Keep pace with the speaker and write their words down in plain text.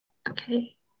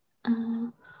Okay.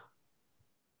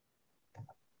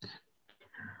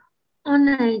 同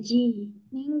じ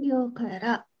人形か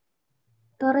ら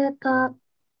取れた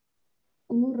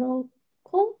鱗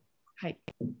はい。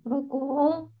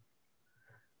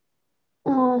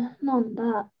を飲ん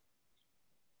だ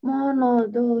者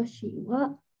同士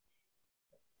は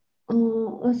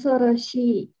恐ろ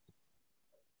しい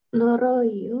呪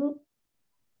いを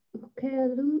受け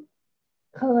る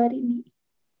代わりに。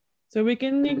So we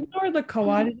can ignore the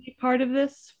kawariri part of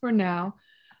this for now.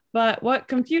 But what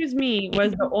confused me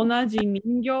was the onaji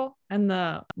ningyo and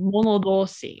the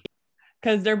monodoshi,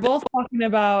 because they're both talking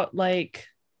about like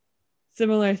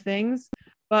similar things.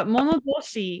 But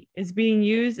monodoshi is being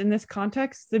used in this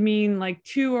context to mean like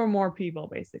two or more people,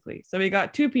 basically. So we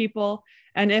got two people,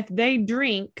 and if they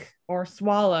drink or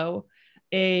swallow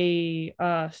a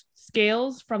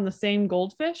scales from the same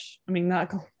goldfish, I mean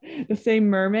not the same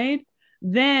mermaid,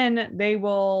 then they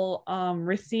will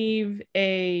receive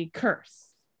a curse.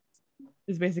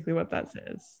 Is basically what that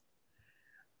says.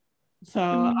 So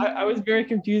I was very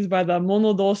confused by the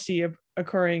monodoshi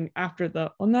occurring after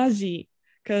the onaji,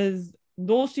 because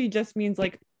doshi just means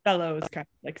like fellows, kind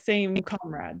of like same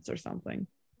comrades or something.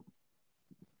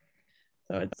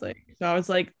 So it's like, so I was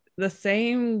like, the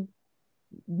same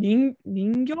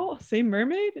ningyo, same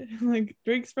mermaid, like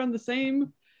drinks from the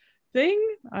same thing.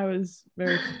 I was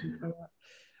very confused by that.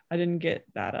 I didn't get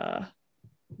that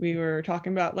we were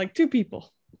talking about like two people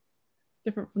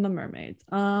different from the mermaids.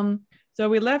 So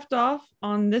we left off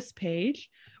on this page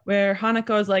where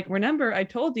Hanako is like, remember, I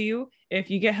told you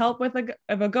if you get help with if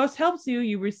a ghost helps you,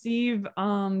 you receive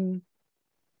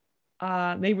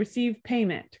they receive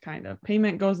payment, kind of.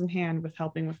 Payment goes in hand with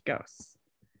helping with ghosts.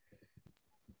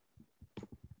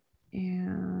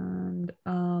 And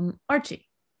Archie,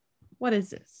 what is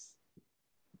this?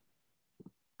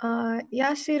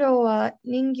 ヤシロは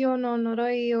人形の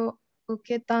呪いを受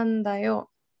けたんだよ。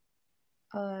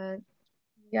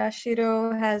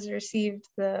Yashiro has received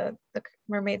the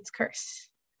mermaid's curse.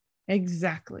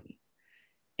 Exactly.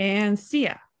 And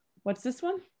Sia, what's this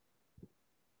one?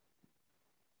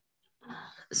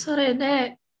 それ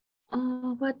で、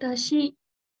私、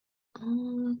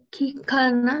木か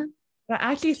な That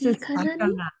actually says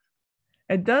sakana.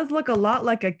 It does look a lot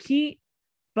like a ki,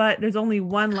 but there's only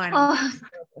one line.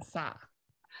 Sa.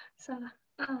 So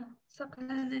it's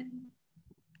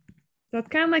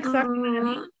kind of like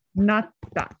sakana,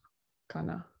 natta,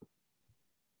 kana.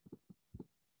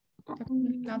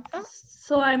 Natta?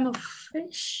 So I'm a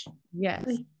fish? Yes.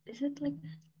 Wait, is it like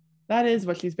that? That is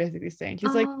what she's basically saying.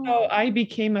 She's like, oh, I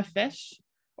became a fish,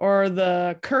 or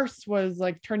the curse was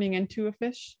like turning into a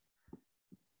fish.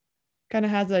 Kind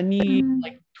of has a need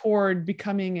like toward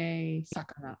becoming a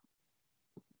sakana.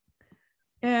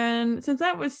 And since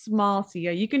that was small,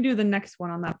 Sia, you can do the next one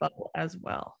on that bubble as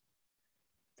well.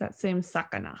 That same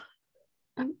sakana.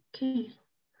 Okay.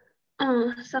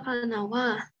 魚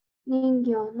は人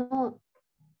形の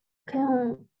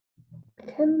眷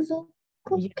属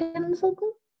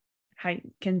はい、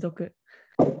眷属。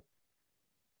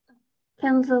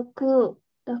眷属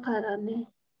だから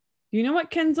ね。Do you know what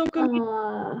眷属 means?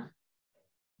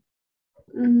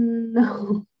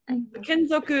 No.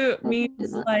 Kenzoku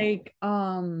means like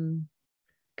kind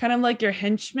of like your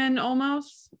henchman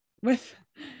almost, with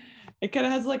it kind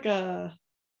of has like a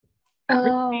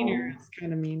retainers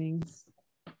kind of meanings.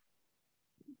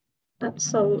 That's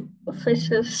so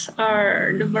fishes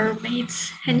are the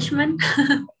mermaid's henchmen.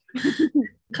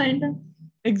 Kind of.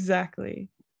 Exactly.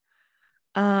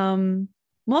 も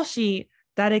し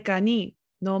誰かに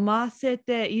飲ませ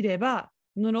ていれば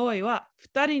呪いは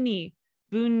2人に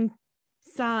分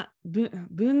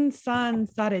散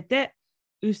されて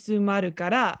薄まるか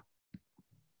ら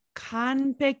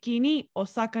完璧にお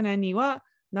魚には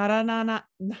なら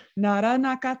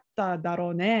なかっただ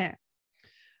ろうね。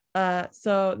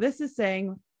So this is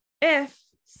saying if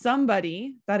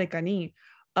somebody, 誰かに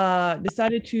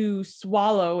decided to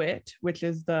swallow it, which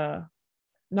is the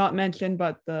not mentioned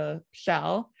but the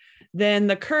shell, then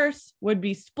the curse would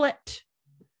be split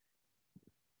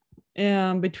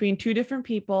between two different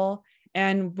people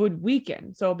and would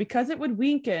weaken. So because it would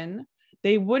weaken,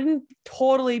 they wouldn't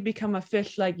totally become a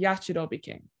fish like Yashiro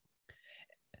became.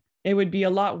 It would be a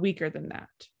lot weaker than that.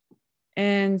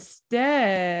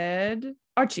 Instead,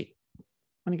 Archie,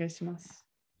 お願いします。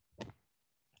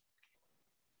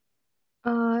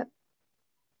多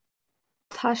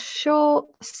少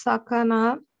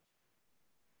魚、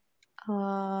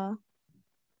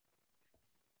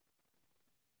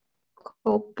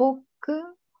小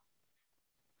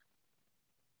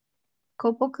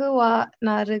ぽくは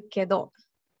なるけど、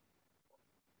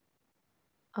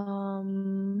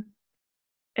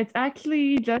It's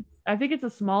actually just, I think it's a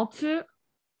small tsu.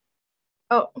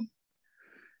 Oh,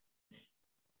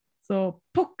 So,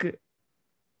 poku.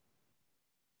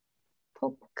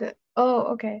 poke.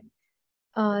 Oh, okay.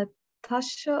 多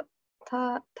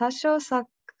少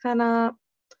魚っ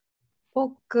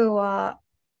ぽくは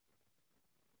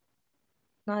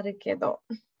なるけど。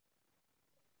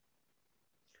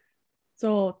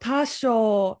So,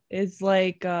 tasho is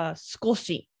like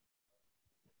skoshi,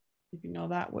 if you know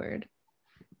that word.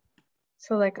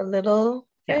 So like a little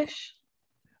Yeah. fish?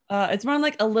 It's more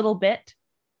like a little bit.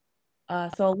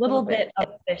 So a little bit bit.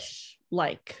 of fish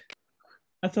like.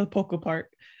 That's the poku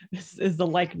part. This is the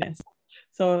likeness.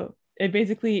 So it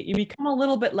basically, you become a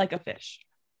little bit like a fish.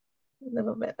 A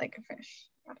little bit like a fish.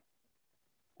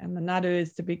 And the naru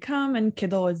is to become, and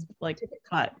kido is like To become.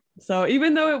 cut. So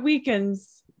even though it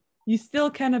weakens, you still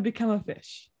kind of become a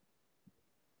fish.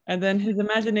 And then his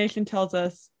imagination tells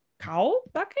us, kao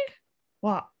dake?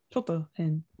 Wow, choto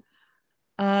hen.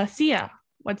 Sia,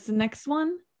 what's the next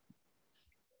one?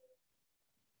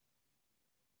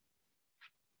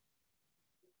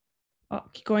 Oh,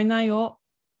 聞こえないよ。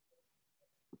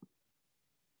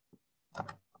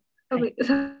Oh, wait,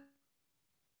 sorry.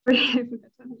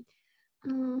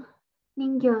 Mm,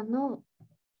 人形の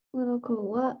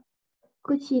鱗は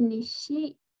口に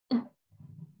し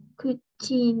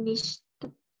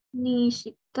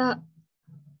た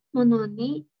もの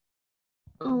に、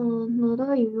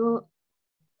呪いを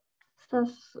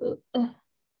授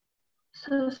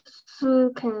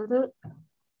ける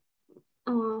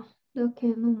だけ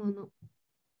のもの。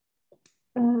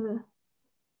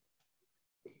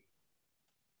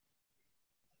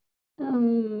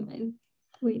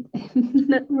Wait, I'm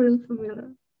not real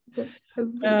familiar. It's a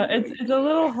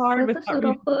little hard What is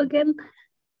Uroko again?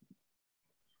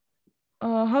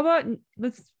 How about,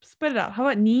 let's split it out. How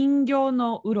about 人形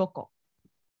の鱗?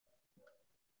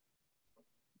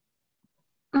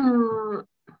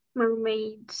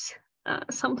 Mermaids,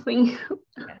 something.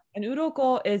 An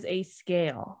uroko is a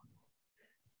scale.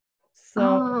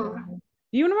 So,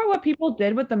 do you remember what people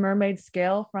did with the mermaid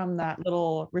scale from that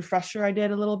little refresher I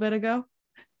did a little bit ago?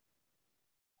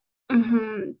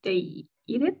 They eat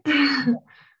it.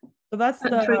 So that's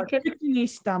the Drink it.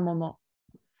 kuchinishita mono,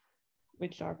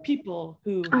 which are people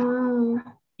who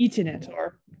eaten it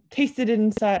or tasted it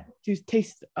inside, to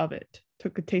taste of it,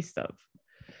 took a taste of.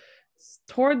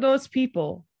 Toward those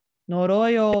people,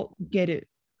 noroi o ukeru.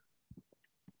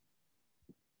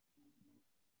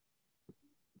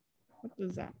 What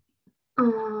does that?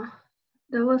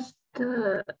 That was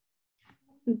the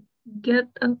get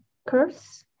a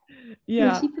curse.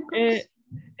 Yeah,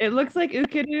 it looks like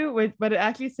ukeru, but it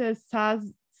actually says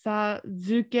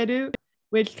sazukeru,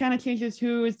 which kind of changes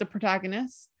who is the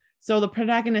protagonist. So the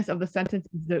protagonist of the sentence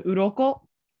is the uroko.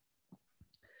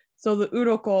 So the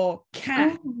uroko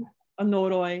cast a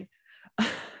noroi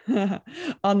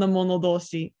on the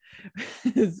monodoshi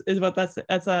is what that's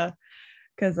a,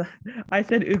 because I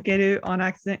said ukeru on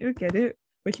accident, ukeru,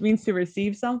 which means to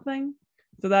receive something.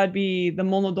 So that'd be the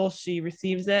monodoshi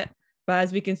receives it. But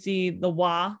as we can see, the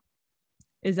wa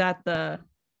is at the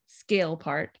scale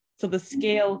part. So the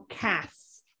scale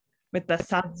casts with the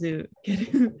sazu,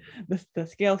 the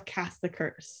scale casts the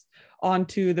curse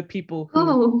onto the people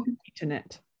who eaten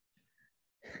it.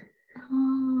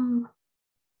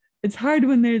 It's hard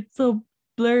when they're so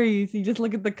blurry. So you just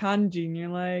look at the kanji and you're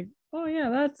like, oh yeah,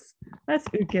 that's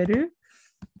ukeru.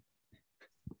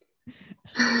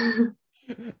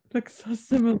 Looks so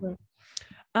similar.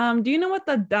 Do you know what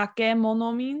the dake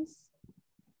mono means?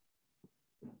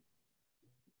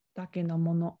 Dake no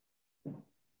mono.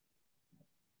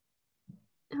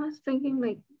 I was thinking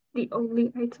like the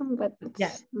only item, but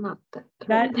it's not that.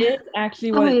 That is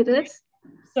actually what it is.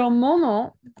 So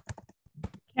mono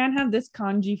can have this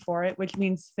kanji for it, which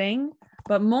means thing,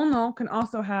 but mono can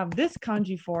also have this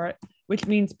kanji for it, which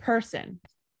means person.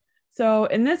 So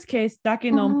in this case,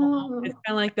 dake no mono is kind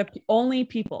of like the only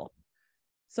people.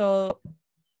 So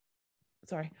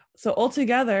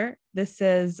altogether, this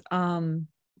is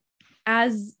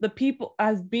as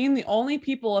being the only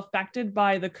people affected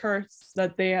by the curse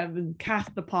that they have been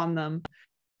cast upon them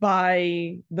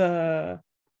by the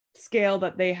scale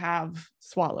that they have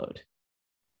swallowed.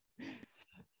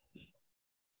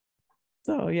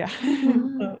 So yeah,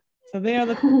 so they are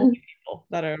the only people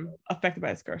that are affected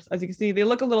by this curse. As you can see, they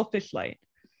look a little fish-like,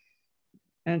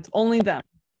 and it's only them.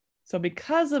 So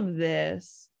because of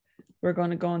this, we're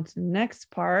going to go into the next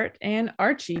part. And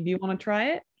Archie, do you want to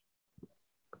try it?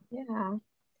 Yeah.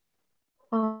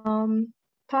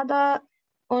 ただ、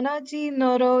同じ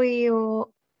呪い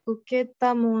を受け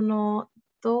た者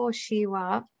同士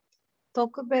は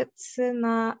特別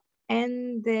な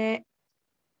縁で、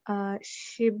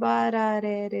縛ら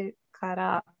れるか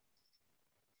ら、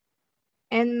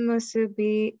縁結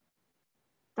び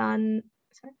だん、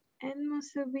縁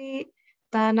結び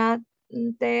だなっ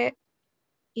て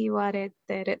言われ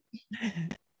てる。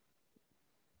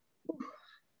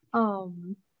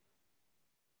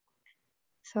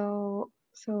So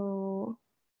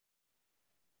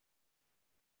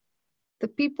the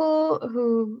people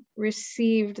who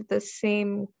received the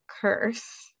same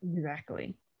curse.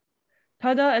 Exactly.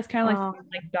 Tada is kind of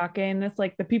like dake, and it's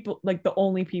like the people, like the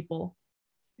only people.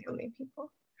 The only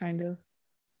people. Kind of.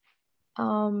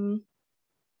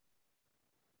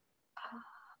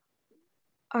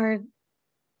 Are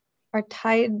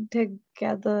tied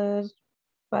together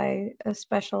by a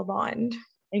special bond.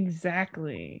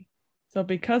 Exactly. So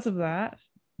because of that.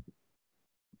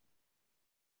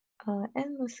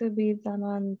 縁結びだ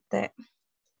なんて.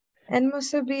 And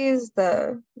musubi is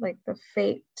the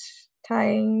fate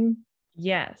tying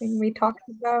Yes. thing we talked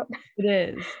about. It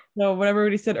is. So what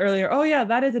everybody said earlier, oh yeah,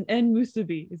 that is an en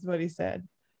musubi, is what he said.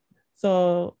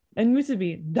 So en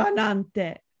musubi,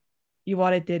 danante,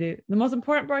 iwareteru. The most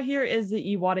important part here is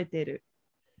the iwareteru.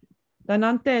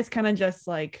 Danante is kind of just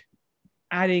like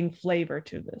adding flavor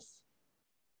to this.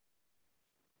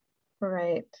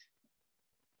 Right.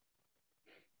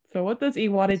 So what does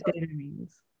iwareteru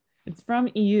means? It's from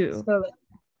EU.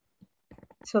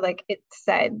 So like it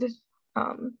said, it's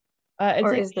or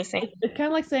like, is the same. It's kind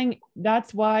of like saying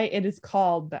that's why it is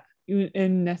called that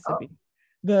in nesabi,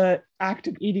 the act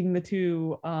of eating the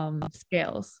two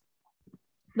scales.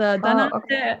 The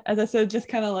danante, as I said, just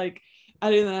kind of like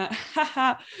adding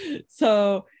that.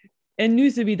 So in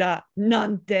nusubi da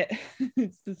nante,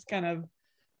 it's just kind of,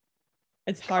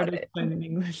 it's hard to explain in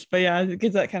English, but yeah, it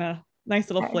gives that kind of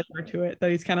nice little flavor to it that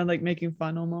he's kind of like making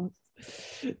fun almost.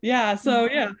 Yeah, so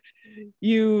yeah,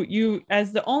 you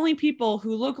as the only people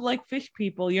who look like fish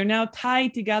people, you're now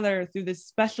tied together through this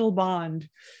special bond.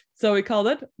 So we called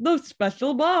it the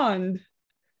special bond.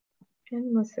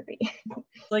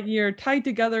 Like you're tied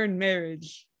together in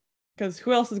marriage, because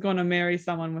who else is going to marry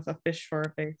someone with a fish for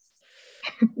a face?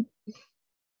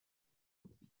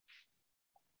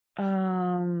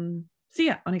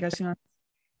 Sia, onegaishimasu.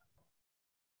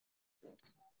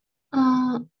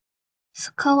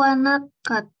 使わな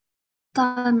かっ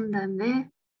たんだ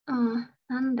ね。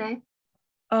なんで?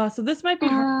 So this might be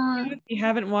hard if you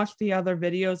haven't watched the other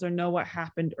videos or know what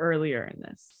happened earlier in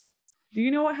this. Do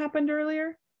you know what happened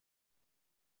earlier?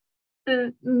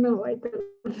 No, I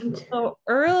don't. So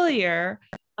earlier,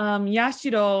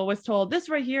 Yashiro was told this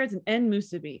right here is an en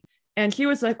musubi. And he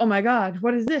was like, oh my God,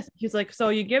 what is this? He's like, so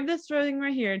you give this thing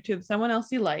right here to someone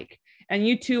else you like, and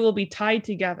you two will be tied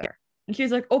together. And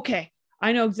she's like, okay,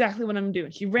 I know exactly what I'm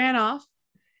doing. She ran off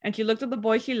and she looked at the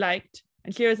boy she liked,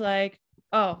 and she was like,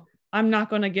 oh, I'm not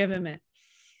going to give him it.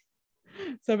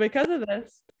 So because of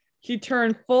this, she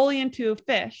turned fully into a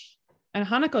fish. And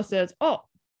Hanako says, oh,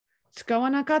 使わ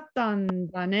なかったん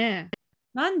だね。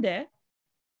なんで?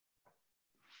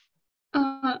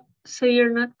 So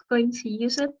you're not going to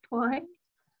use it? Why?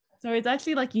 So it's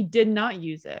actually like you did not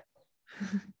use it.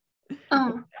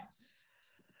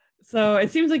 So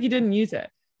it seems like you didn't use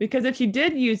it. Because if you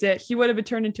did use it, he would have been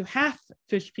turned into half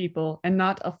fish people and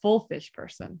not a full fish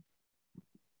person.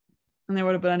 And there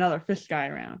would have been another fish guy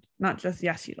around, not just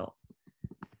Yashiro.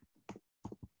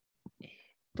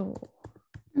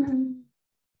 And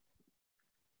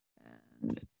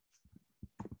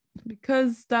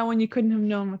because that one you couldn't have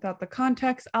known without the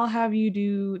context, I'll have you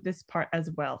do this part as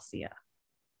well, Sia.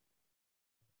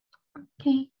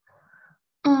 Okay.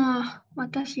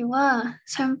 私は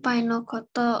先輩のこ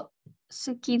と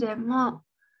好きでも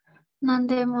何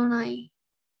でもない。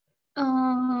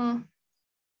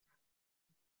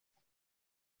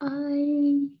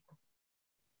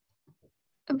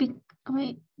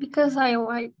Because I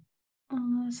like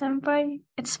senpai,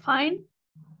 it's fine.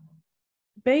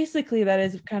 Basically, that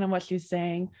is kind of what she's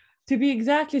saying. To be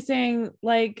exact, she's saying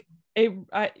like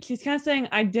she's kind of saying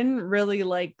I didn't really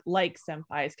like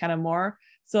senpai. It's kind of more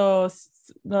so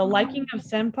the liking of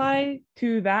senpai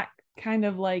to that kind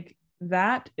of like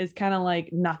that is kind of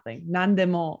like nothing.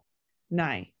 Nandemo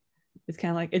nai. It's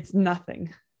kind of like it's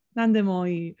nothing. Nandemo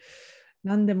ii,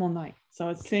 nandemo nai. So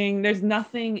it's saying there's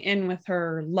nothing in with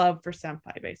her love for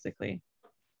senpai, basically.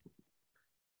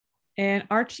 And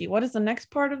Archie, what is the next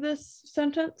part of this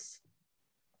sentence?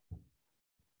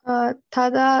 た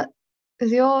だ、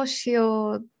了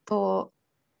承と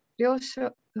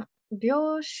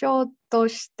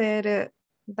してる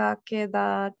だけ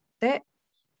だって、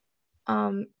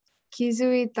気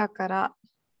づいたから。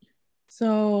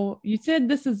So you said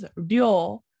this is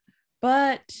ryo,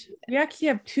 but we actually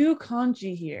have two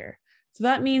kanji here. So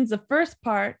that means the first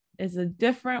part is a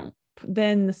different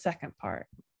than the second part.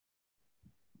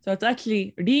 So it's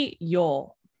actually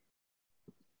ri-yo.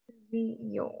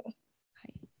 Rio.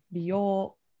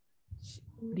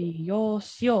 利用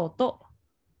しようと.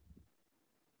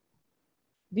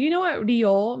 Do you know what 利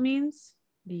用 means?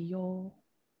 利用.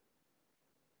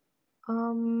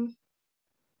 I'm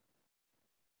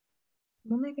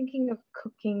only thinking of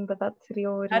cooking, but that's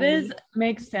Ryori. That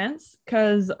makes sense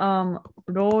because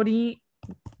Rory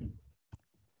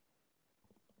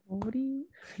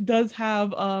does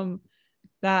have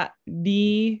that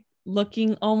D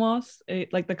looking almost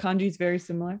like the kanji is very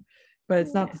similar, but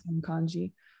it's not the same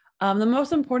kanji. The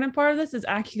most important part of this is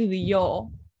actually the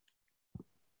yo,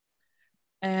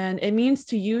 and it means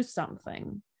to use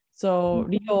something. So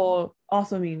ryo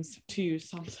also means to use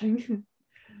something.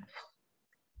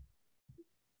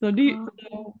 So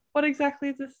what exactly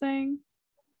is this saying?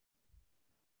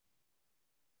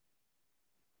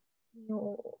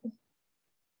 No.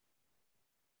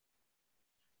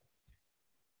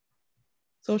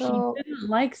 So she didn't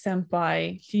like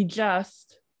senpai. She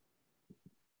just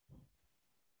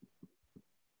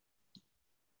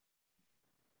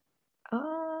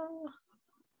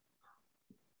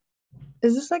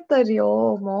is this like the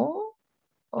ryomo?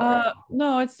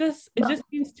 no, it just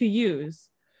means to use.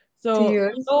 So To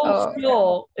use? Okay.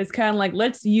 is kind of like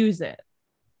let's use it.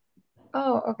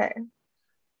 Oh, okay.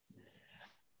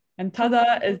 And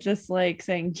tada is just like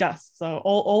saying just. So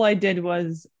all I did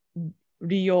was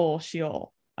ryo shio.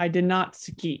 I did not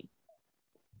ski.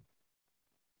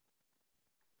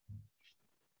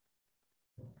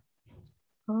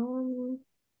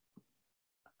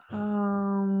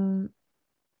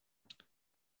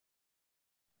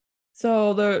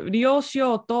 So the ryo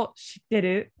shio to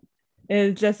shitteru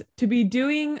is just to be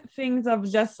doing things of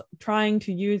just trying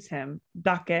to use him.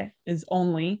 Dake is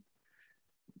only.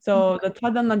 So the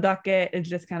tada na dake is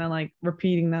just kind of like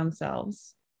repeating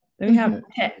themselves. Then we have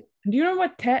te. Do you know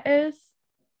what te is?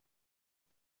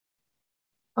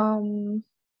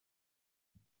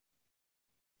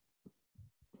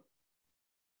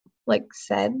 Like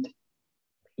said?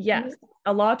 Yes.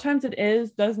 A lot of times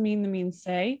it does mean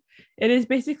say. It is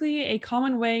basically a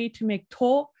common way to make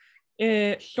to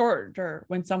shorter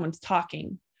when someone's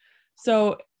talking.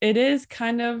 So it is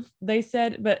kind of, they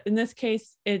said, but in this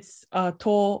case, it's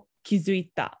to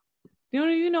kizuita. Do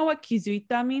you know what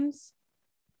kizuita means?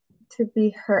 To be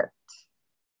hurt.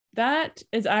 That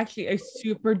is actually a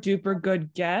super duper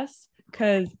good guess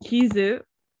because kizu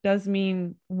does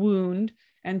mean wound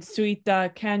and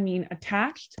suita can mean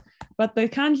attached. But the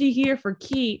kanji here for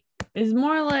ki is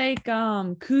more like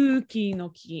kuki no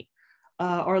ki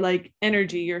or like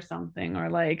energy or something, or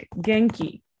like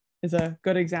genki is a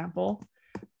good example.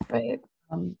 Right.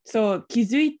 So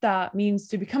kizuita means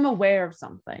to become aware of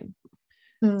something.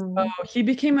 So he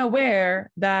became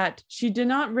aware that she did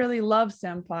not really love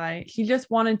senpai. She just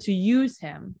wanted to use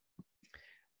him.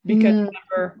 Because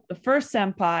remember, the first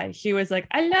senpai, she was like,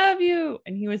 I love you.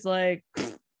 And he was like,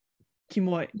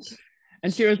 kimoi.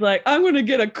 And she was like, I'm going to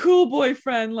get a cool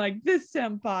boyfriend like this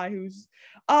senpai who's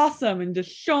awesome and just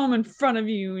show him in front of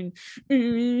you.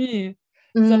 And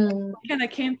so kind of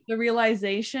came to the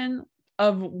realization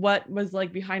of what was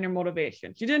like behind her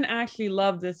motivation. She didn't actually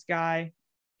love this guy.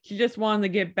 She just wanted to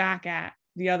get back at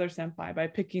the other senpai by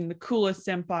picking the coolest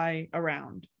senpai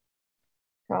around.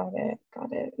 Got it.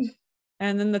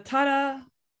 And then the tada,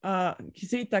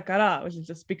 kizuita kara, which is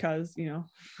just because,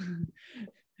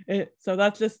 so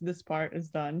that's just, this part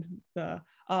is done.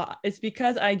 It's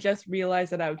because I just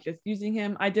realized that I was just using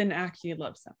him. I didn't actually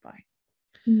love senpai.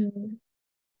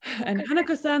 And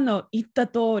Hanako-san no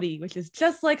itta tori, which is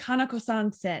just like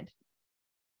Hanako-san said.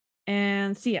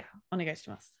 And Sia, onegai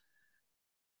shimasu.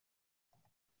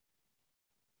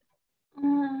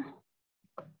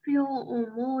 両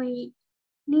思い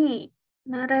に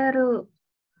なれる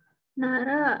な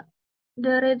ら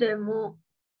誰でも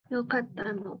よかっ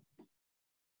たの。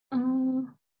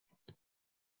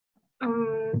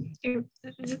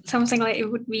Something like it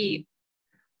would be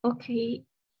okay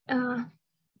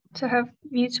to have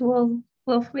mutual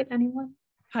love with anyone.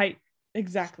 Hi,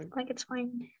 exactly. Like it's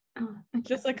fine. Okay.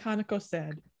 Just like Hanako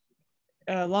said,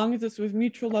 as long as it's with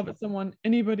mutual love with someone,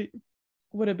 anybody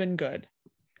would have been good.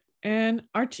 And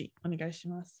Archie, onegai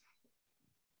shimasu.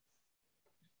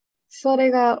 それ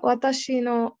が私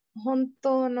の本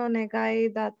当の願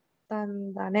いだった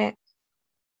んだね。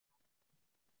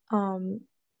And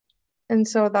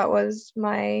so that was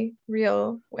my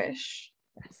real wish.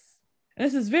 Yes. And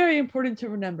this is very important to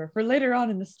remember for later on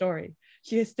in the story.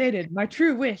 She has stated, my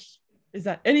true wish is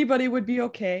that anybody would be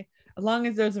okay As long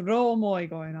as there's ro omoi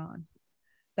going on.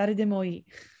 誰でもいい。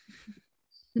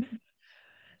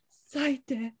最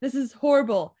低。This is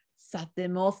horrible. さて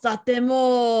も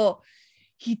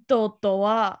人と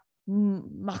は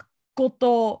まっこ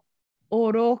と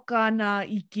愚かな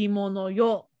生き物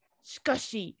よ。しか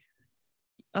し、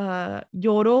喜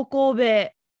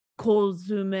べ小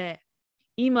爪。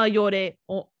今より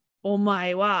お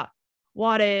前は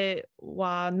我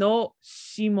はの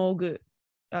しもべ。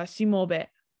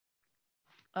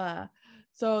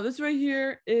So this right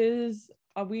here is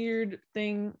a weird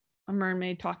thing, a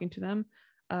mermaid talking to them.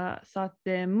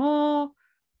 Satemo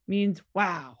means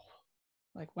wow.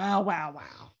 Like wow.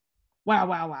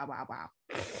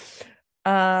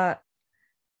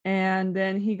 And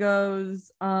then he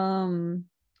goes,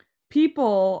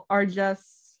 people are just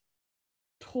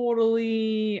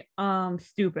totally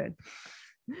stupid.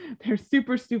 They're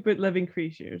super stupid living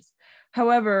creatures.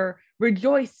 However,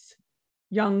 rejoice,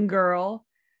 young girl.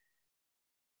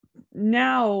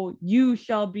 Now you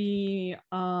shall be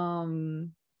my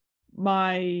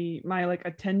like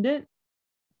attendant,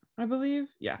 I believe.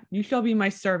 Yeah, you shall be my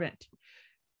servant.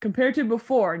 Compared to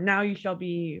before, now you shall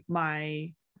be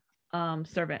my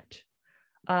servant.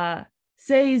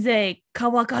 Seizei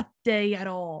kawakatte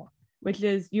yaro, which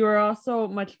is you are also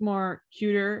much more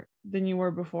cuter than you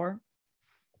were before.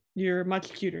 You're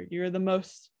much cuter. You're as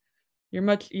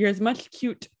much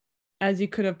cute as you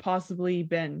could have possibly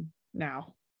been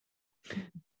now.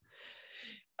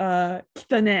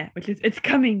 Kitane, which is it's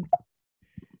coming.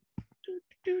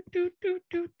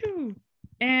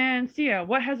 And Sia,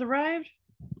 what has arrived?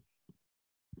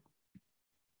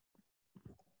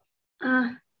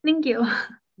 人形。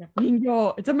人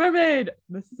形. It's a mermaid.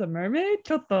 This is a mermaid?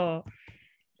 ちょっと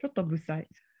不細.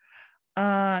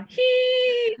 Ninmengyo,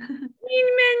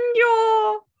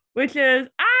 which is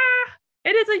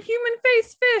it is a human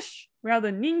face fish,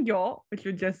 rather than ningyo, which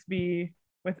would just be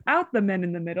without the men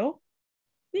in the middle.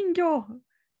 Ningyo,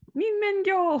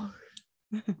 ninmengyo.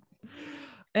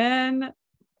 And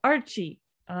Archie,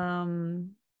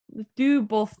 do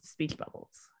both speech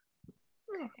bubbles.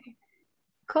 Okay.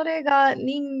 これが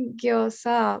人形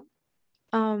さ、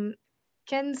眷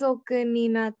属に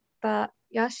なった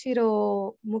ヤシロ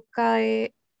を迎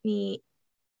えに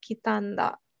来たん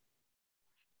だ。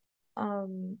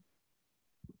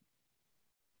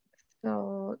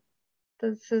So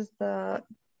this is the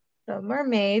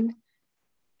mermaid,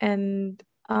 and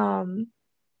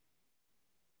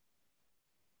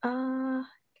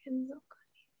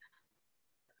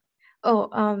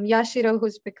Yashiro,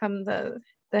 who's become the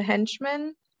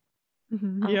henchman.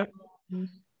 Yeah.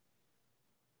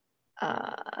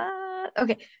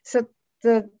 Okay, so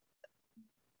the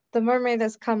mermaid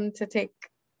has come to take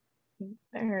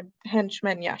her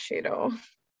henchman Yashiro.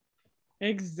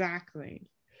 Exactly.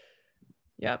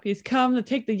 Yep, he's come to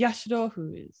take the Yashiro,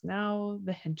 who is now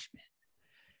the henchman.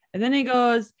 And then he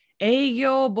goes,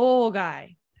 Eigyo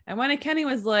Bogai. And when Kenny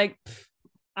was like,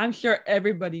 I'm sure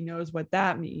everybody knows what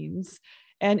that means.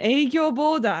 And Eigyo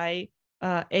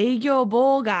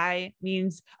Bogai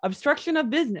means obstruction of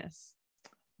business.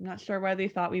 I'm not sure why they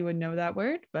thought we would know that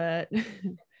word, but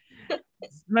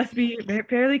must be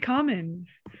fairly common.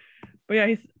 But yeah,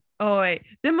 he's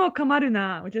demo kamaru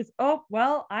na, which is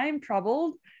well, I'm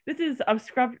troubled. This is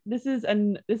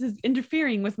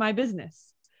interfering with my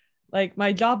business, like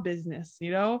my job business,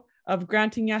 of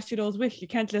granting Yashiro's wish. You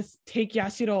can't just take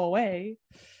Yashiro away.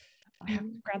 I have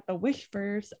to grant the wish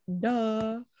first.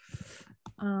 Duh.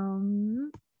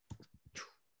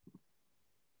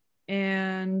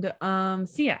 And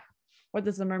Sia, what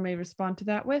does the mermaid respond to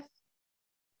that with?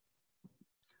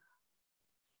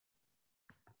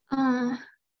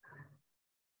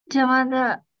 邪魔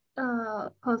だ。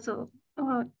Also,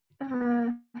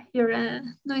 you're a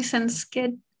nuisance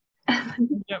kid.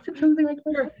 Yep. Something like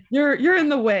that. You're in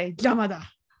the way. Yamada.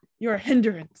 You're a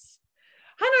hindrance.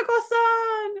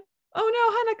 Hanako-san! Oh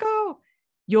no, Hanako!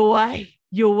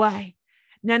 Yowai.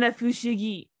 Nana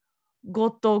fushigi.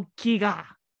 Goto kiga.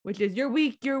 Which is you're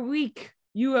weak.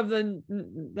 You have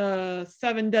the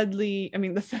seven deadly. I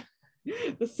mean the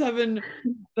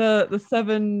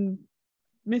seven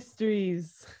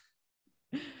mysteries.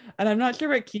 And I'm not sure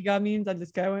what kiga means. I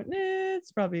just kind of went,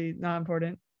 it's probably not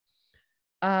important.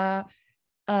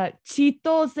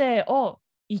 Chitose o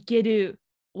ikeru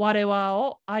warewa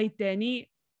o aite ni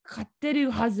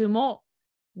katteru hazu mo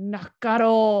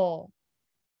nakaro.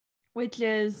 Which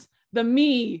is the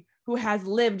me who has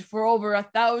lived for over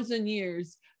 1,000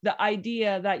 years. The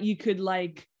idea that you could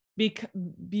like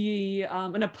be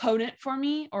an opponent for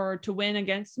me or to win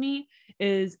against me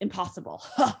is impossible.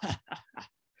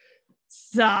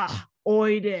 Sa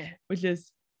oide, which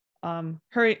is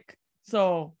hurry,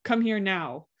 So come here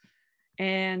now.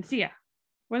 And see ya.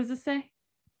 What does this say?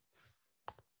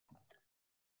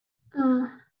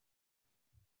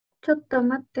 ちょっと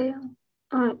待ってよ。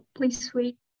Please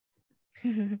wait.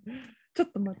 ちょ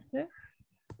っと待って。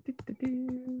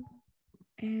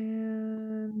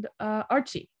And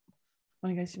Archie, お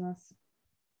願いします。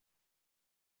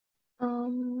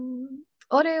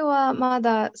俺はま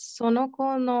だその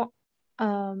子の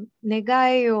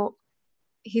願いを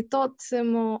一つ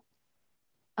も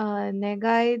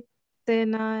願いて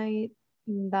ない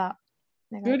んだ。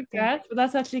Good guess, but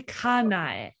that's actually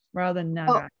叶え rather than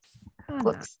願い。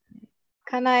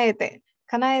叶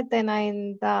えてない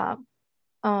んだ。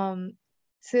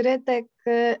連れて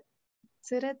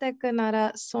くな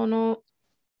らその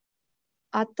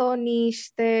後に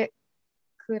して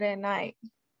くれない。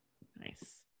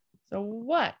Nice. So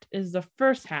what is the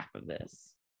first half of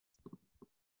this?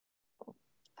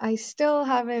 I still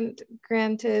haven't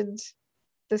granted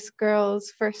this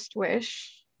girl's first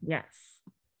wish. Yes.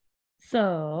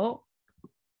 So,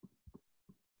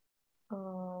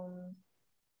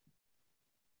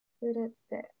 連れ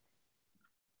て。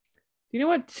do you know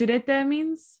what 連れて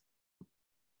means?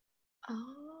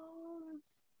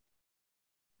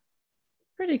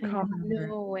 Pretty common. I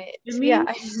know it. It means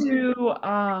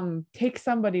to take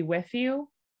somebody with you.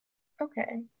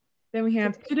 Okay. Then we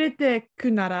have 連れて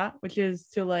くなら, which is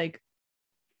to like,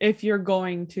 if you're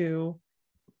going to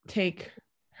take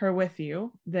her with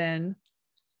you, then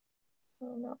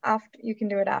after you can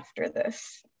do it after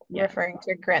this, referring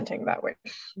to granting that wish.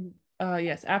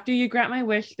 Yes, after you grant my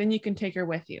wish, then you can take her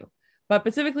with you. But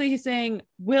specifically, he's saying,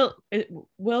 will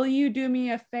you do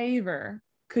me a favor,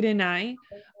 kurenai,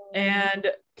 and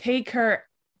take her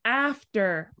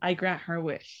after I grant her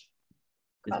wish?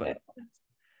 Got it.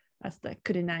 That's the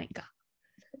kurenai ka.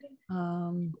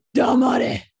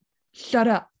 Damare, shut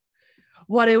up.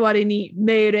 Wareware ni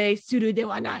meirei suru de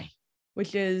wa nai,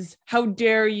 which is, how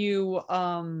dare you,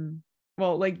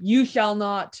 well, like, you shall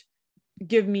not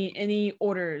give me any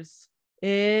orders.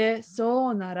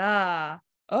 So nara.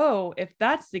 Oh, if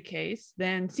that's the case,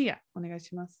 then Sia, お願い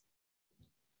します。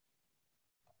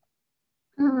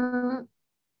こ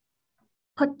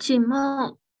っち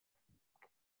も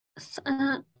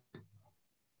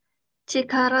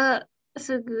力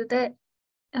すぐで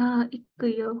行く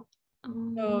よ。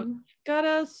So,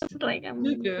 力す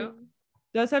ぐ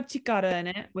does have chikara in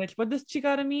it, which, what does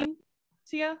chikara mean,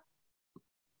 Sia?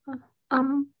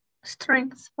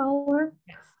 Strength, power.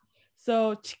 Yes.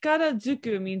 So, chikara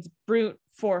zuku means brute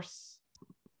force.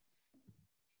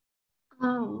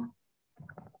 Oh.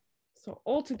 So,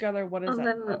 altogether, what is that?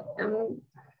 Then I'm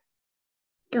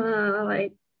gonna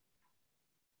like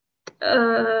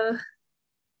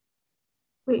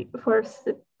wait, force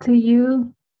it to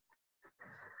you.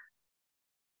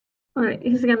 Alright,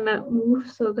 he's gonna move,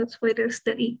 so that's why there's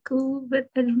the echo, but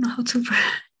I don't know how to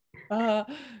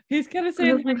he's kind of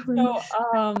saying like, so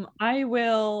I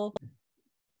will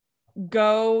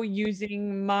go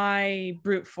using my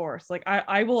brute force. Like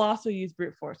I will also use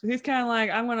brute force. So he's kind of like,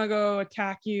 I'm gonna go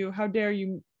attack you. How dare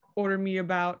you order me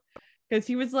about? Because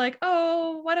he was like,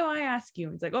 oh, why do I ask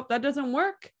you? He's like, oh, that doesn't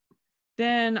work.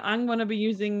 Then I'm gonna be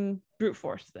using brute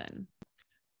force then.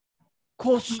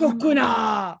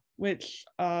 Koshokuna, which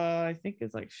I think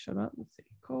is like, shut up. Let's see.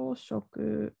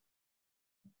 Koshoku.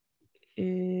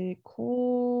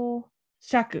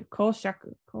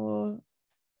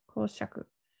 Koshaku.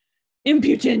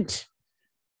 Impudent.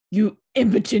 You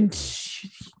impotent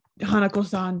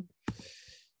Hanako-san.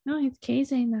 No, it's Kei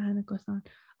saying that, Hanako-san.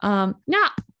 No.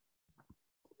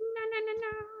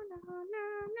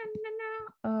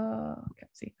 Okay,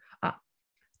 let's see.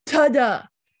 た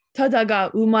だが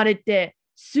生まれて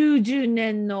数十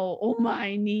年のお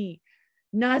前に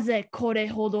なぜこれ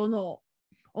ほどの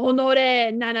己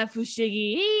七不思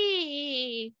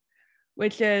議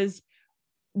which is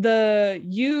the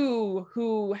you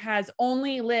who has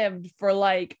only lived for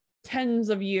like tens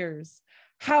of years.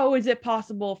 How is it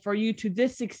possible for you to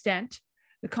this extent?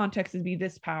 The context would be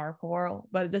this powerful,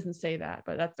 but it doesn't say that,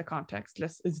 but that's the context.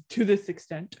 This is to this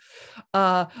extent.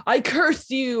 I curse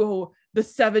you, the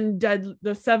seven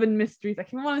mysteries. I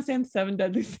keep on saying 7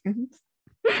 deadly sins.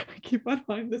 I keep on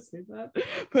wanting to say that,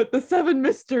 but the 7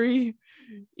 mystery.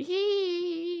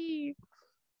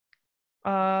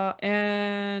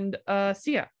 And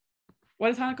Sia, what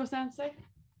does Hanako-san say?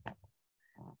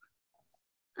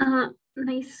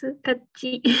 Nice catch.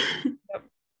 Yep.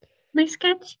 Nice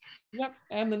catch. Yep.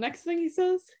 And the next thing he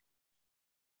says?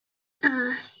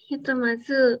 ひとま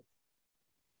ず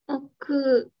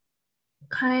奥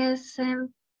返線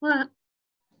は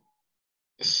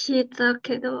した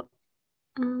けど、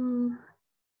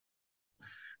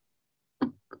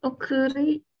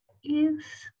okuri is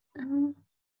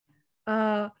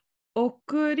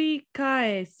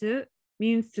Okurikaesu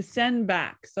means to send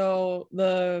back. So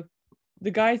the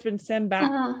guy's been sent back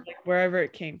like wherever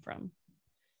it came from.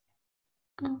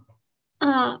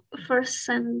 First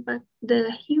send back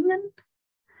the human.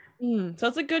 So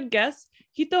that's a good guess.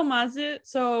 Hitomazu.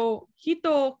 So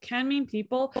hito can mean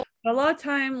people, but a lot of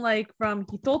time like from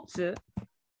hitotsu.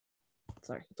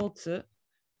 Sorry, hitotsu.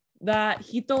 That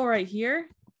hito right here.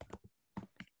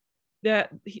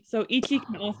 So ichi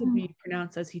can also be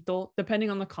pronounced as hito depending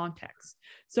on the context.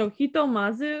 So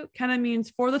hitomazu kind of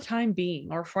means for the time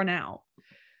being or for now.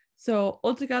 So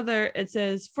altogether it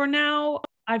says for now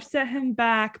I've sent him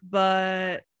back,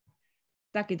 but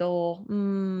dakedo,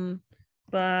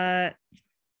 but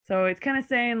so it's kind of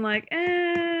saying like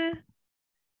I've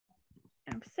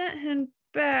sent him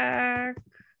back,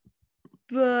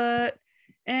 but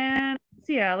and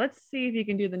so yeah, let's see if you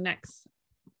can do the next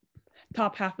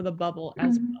top half of the bubble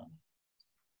as well.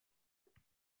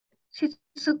 し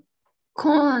つ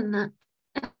こな、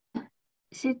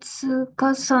しつ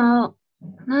こそう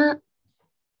な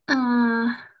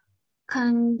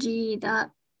感じだ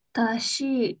った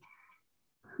し、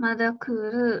まだ来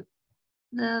る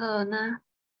だろうな。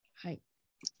はい。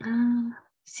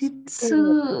しつ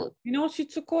You know し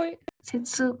つこい? し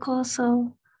つこそ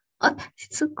う。し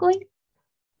つこい?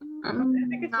 No.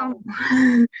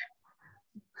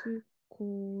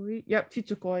 Yep,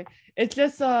 chichukoi. It's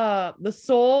just the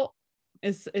soul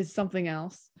is something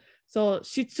else. So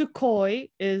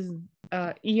shitsukoi is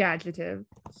e adjective,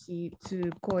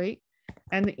 shitsukoi,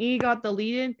 and the e got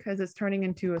deleted because it's turning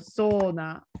into a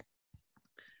sona.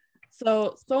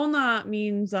 So sona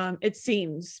means it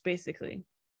seems basically.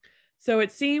 So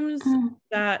it seems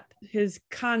that his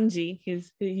kanji,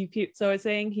 so it's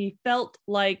saying he felt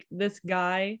like this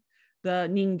guy, the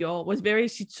ningyo, was very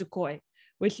shitsukoi,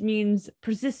 which means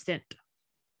persistent.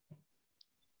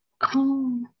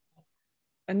 Oh.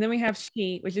 And then we have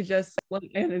she, which is just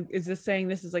saying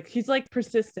this is like he's like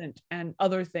persistent and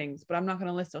other things, but I'm not going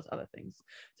to list those other things.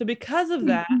 So because of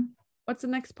that, what's the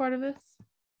next part of this?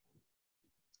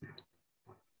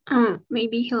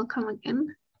 Maybe he'll come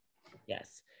again.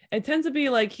 Yes, it tends to be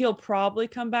like he'll probably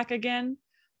come back again.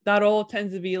 That all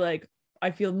tends to be like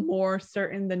I feel more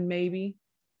certain than maybe.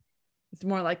 It's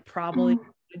more like probably,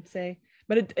 I'd say.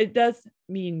 But it does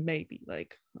mean maybe.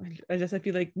 Like I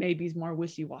feel like maybe is more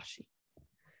wishy-washy.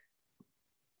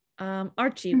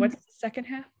 Archie, what's the second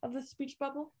half of the speech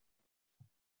bubble?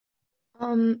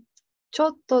 ちょ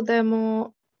っとで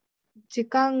も時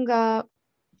間が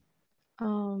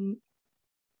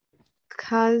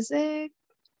風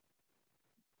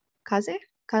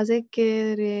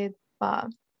ければ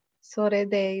それ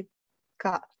でいい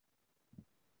か。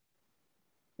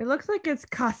It looks like it's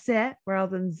kase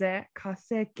rather than ze.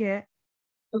 Kaseke.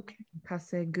 Okay.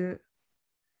 Kasegu.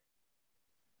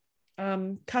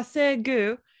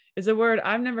 Kasegu is a word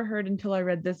I've never heard until I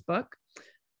read this book.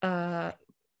 But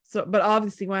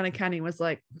obviously Wanakani was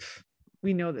like,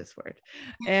 we know this word.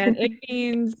 And it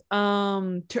means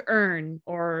to earn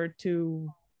or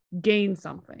to gain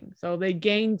something. So they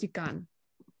gain jikan.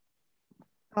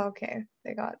 Okay,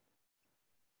 they got.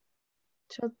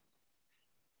 So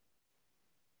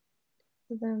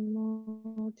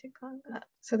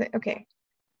they okay.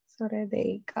 So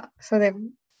they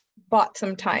bought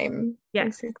some time.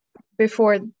 Yes.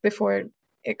 Before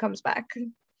it comes back.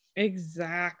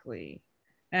 Exactly.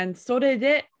 And sore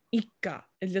de ikka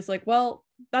is just like, well,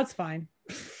 that's fine.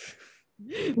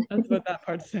 That's what that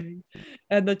part's saying.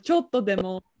 And the chotto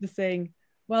demo is saying,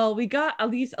 well, we got at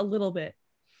least a little bit.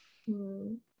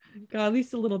 Got at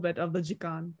least a little bit of the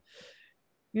jikan.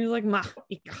 He was like, ma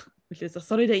ikka, which is a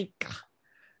sore de ikka.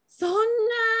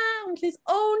 Sonna, which is,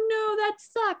 oh no, that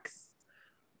sucks.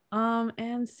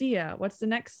 And Sia, what's the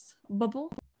next bubble?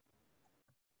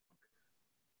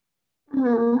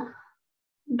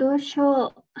 どうし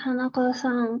よう、花子さ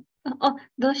ん。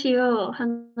どうしよう、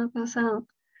花子さん。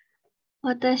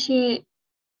私、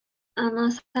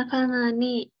魚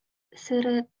に連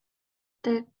れ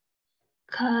て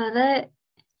かれ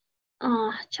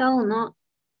ちゃうの。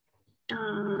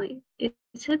Is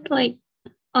it like,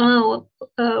 what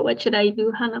should I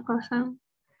do, Hanako-san?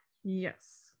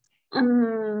 Yes.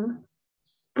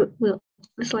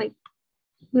 It's like,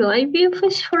 will I be a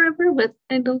fish forever? But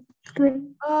I don't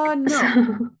think.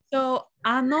 No. So,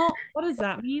 what does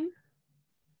that mean?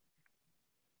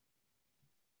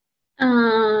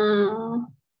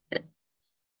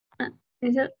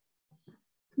 Is it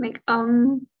like, I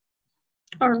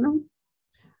don't know.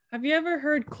 Have you ever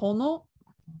heard kono?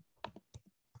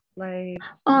 Like,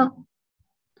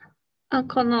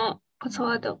 このパス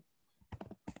ワード。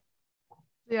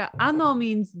Yeah, ano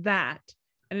means that,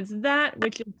 and it's that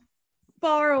which is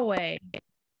far away.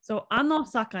 So ano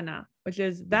sakana, which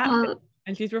is that fish,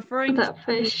 and she's referring to that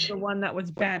fish. the one that was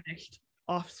banished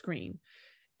off screen.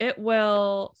 It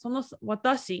will, その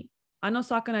私、あの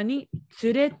魚に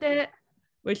連れて,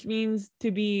 which means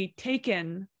to be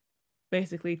taken,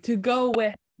 basically, to go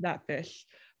with that fish.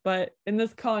 But in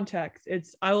this context,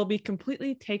 it's I will be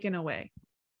completely taken away.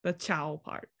 The chow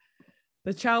part.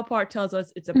 The chow part tells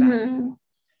us it's a bad.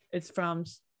 It's from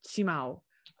Shimao.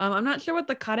 I'm not sure what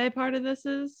the kare part of this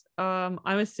is. I'm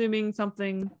assuming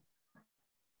something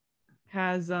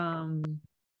has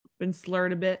been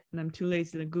slurred a bit, and I'm too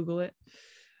lazy to Google it.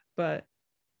 But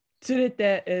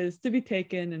tsurete is to be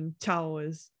taken, and chao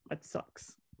is that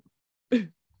sucks.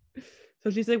 So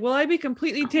she's like, will I be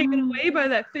completely taken away by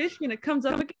that fish when it comes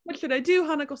up again? What should I do,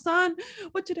 Hanako-san?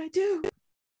 What should I do?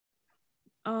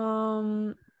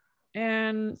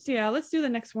 And so yeah, let's do the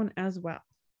next one as well.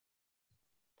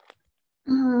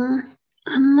 あ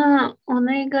んなお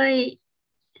願い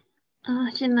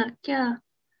しなきゃ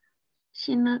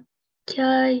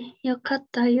よかっ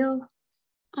たよ。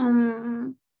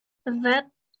That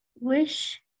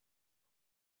wish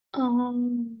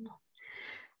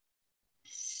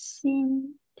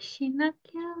しな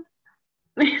きゃ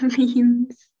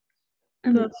means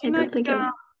So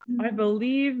I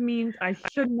believe means I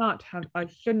should not have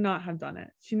done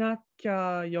it.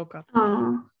 Shinakya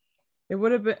yokatta. It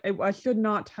would have been I should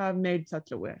not have made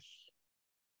such a wish.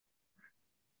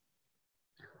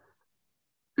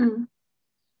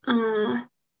 I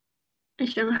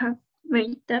shouldn't have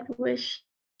made that wish.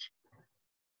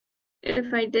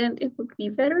 If I didn't, it would be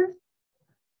better.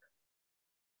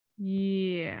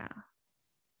 Yeah.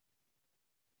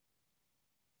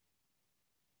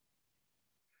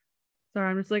 Sorry,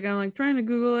 I'm trying to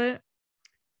Google it.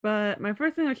 But my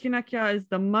first thing with shinakya is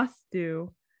the must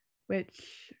do,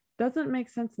 which doesn't make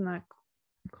sense in that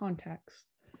context.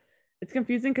 It's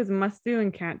confusing because must do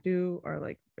and can't do are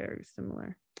like very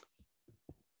similar.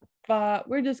 But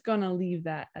we're just gonna leave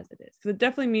that as it is. Because it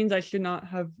definitely means I should not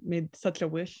have made such a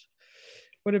wish.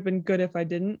 Would have been good if I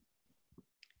didn't.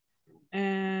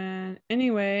 And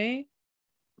anyway,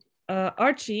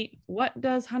 Archie, what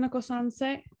does Hanako-san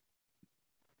say?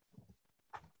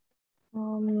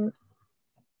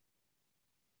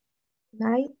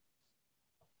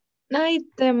 泣い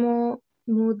ても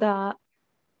無駄。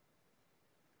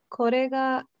これ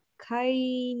が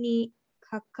会に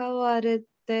関わる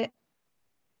って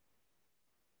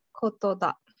こと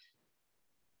だ。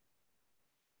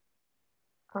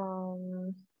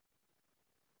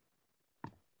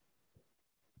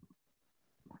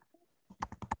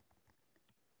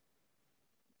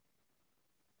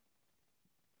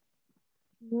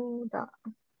無駄。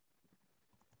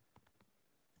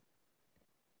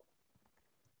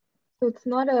So it's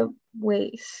not a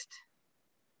waste.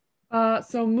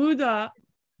 So muda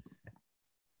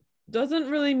doesn't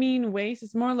really mean waste.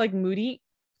 It's more like moody.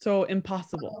 So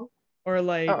impossible. Or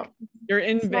like you're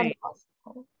in vain.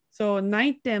 So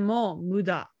naite mo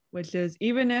muda, which is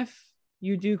even if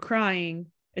you do crying,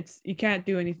 you can't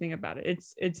do anything about it.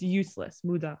 It's useless,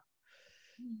 muda.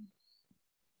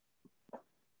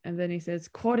 And then he says,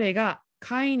 これが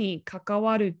kaiに関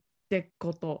わるって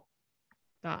こと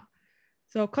だ.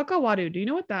 So kakawaru, do you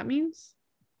know what that means?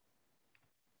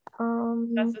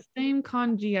 That's the same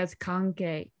kanji as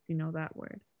kanke. You know that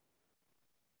word.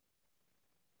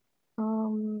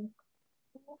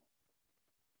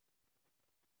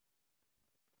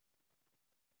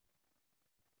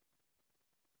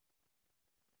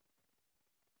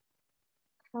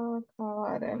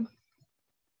 Kakawaru.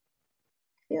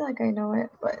 I feel like I know it,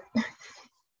 but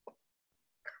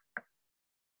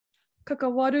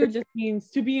Kakawaru just means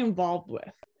to be involved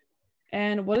with.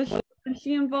 And what is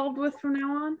she involved with from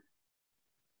now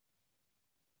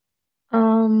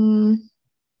on?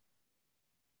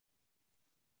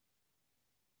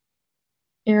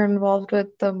 You're involved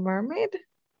with the mermaid?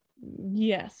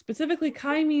 Yes, specifically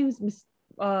kai means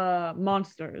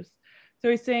monsters. So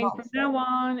he's saying from now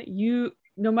on,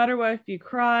 no matter what, if you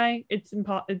cry, it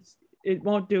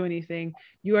won't do anything.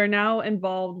 You are now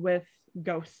involved with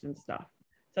ghosts and stuff,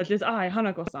 such as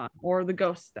Hanako-san, or the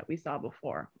ghosts that we saw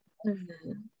before.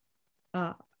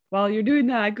 While you're doing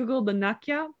that, I googled the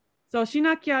nakya. So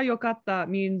shinakya yokatta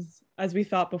means, as we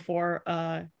thought before,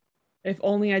 if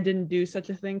only I didn't do such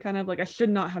a thing, kind of like I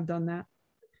should not have done that.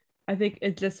 I think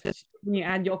it just when you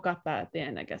add yokatta at the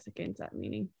end, I guess it gains that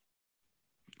meaning.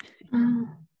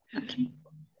 Okay.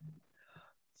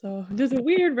 So there's a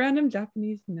weird random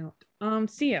Japanese note.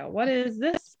 Sia, what is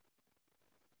this?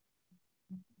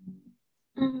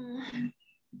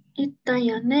 言った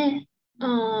よね。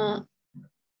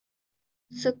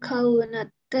使うなっ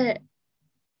て、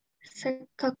せっ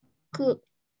かく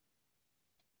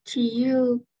自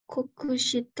由国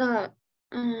した、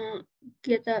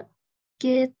ゲタ、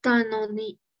ゲタの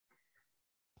に、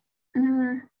う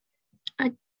ん、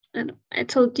I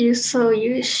told you so,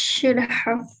 you should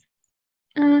have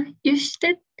used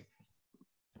it.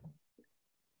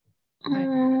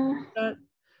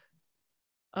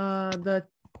 The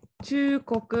忠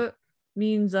告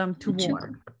means to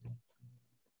warn.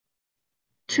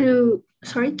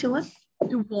 Sorry, to what?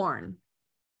 To warn.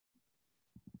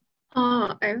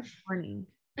 Warning.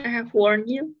 I have warned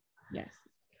you. Yes.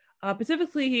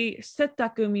 Specifically,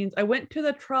 setaku means I went to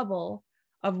the trouble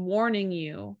of warning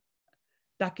you.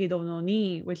 Dakedo no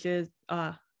ni, which is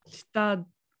shitageta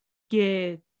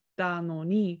no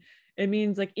ni. It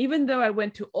means like even though I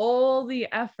went to all the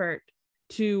effort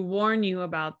to warn you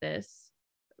about this,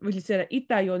 which you said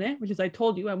ita yone, which is I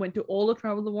told you I went to all the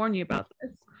trouble to warn you about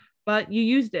this, but you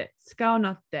used it. Tsukau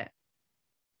natte.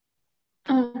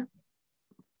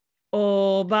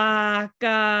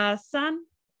 Obaka-san,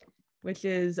 which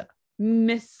is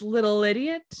Miss Little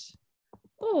Idiot.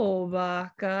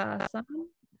 Obaka-san.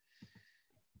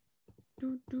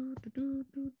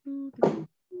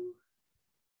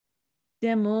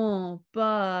 Demo,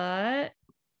 but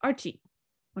Archie,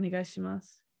 お願いしま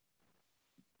す。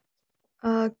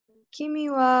君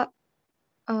は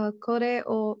これ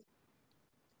を、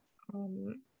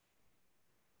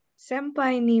先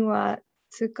輩には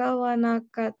使わな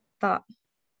かった。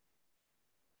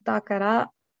だか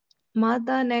らま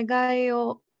だ願い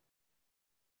を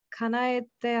叶え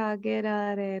てあげ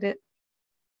られる。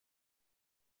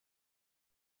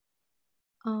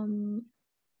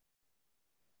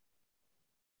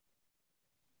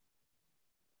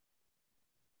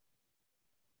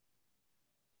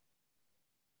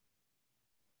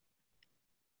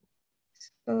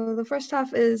So the first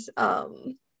half is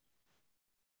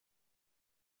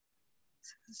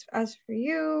as for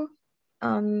you,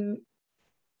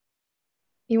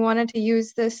 you wanted to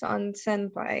use this on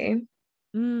senpai.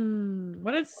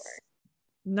 What does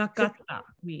nakata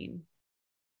mean?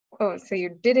 Oh, so you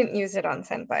didn't use it on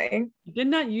senpai. You did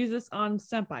not use this on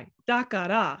senpai.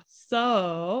 Dakara.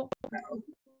 So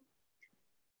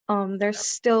there's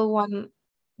still one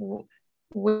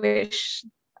wish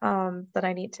that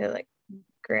I need to like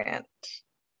grant.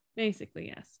 Basically,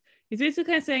 yes. He's basically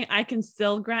kind of saying I can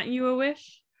still grant you a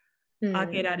wish.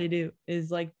 Akerareru is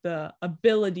like the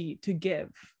ability to give.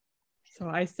 So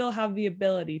I still have the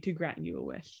ability to grant you a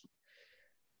wish.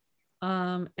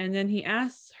 And then he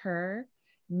asks her,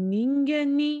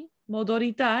 Ningen ni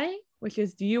modoritai, which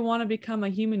is, do you want to become a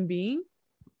human being?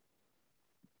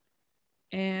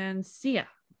 And Sia,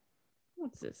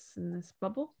 what's this in this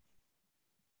bubble?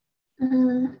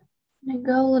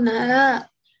 願うな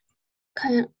ら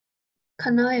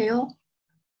叶えよ。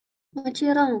もち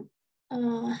ろん、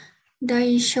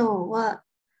代償は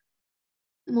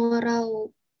もら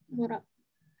う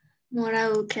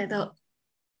けど、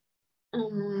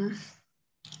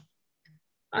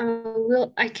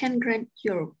I can grant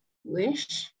your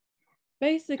wish.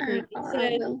 Basically, he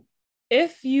said,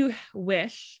 if you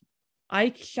wish,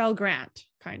 I shall grant,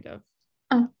 kind of.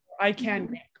 I can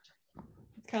grant.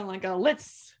 It's kind of like a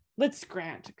let's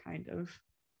grant, kind of.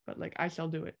 But like I shall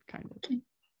do it, kind of. Okay.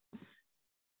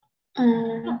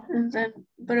 And then,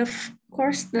 but of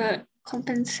course, the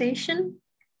compensation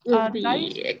will be.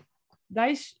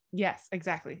 Yes,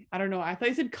 exactly. I don't know. I thought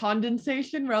you said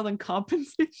condensation rather than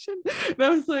compensation. And I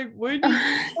was like, where did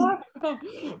you talk from?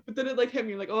 But then it like hit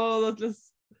me like, oh, that's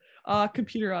just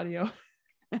computer audio.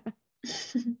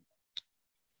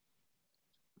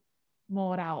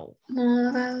 Moral.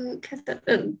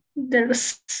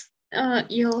 There's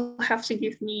you'll have to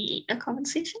give me a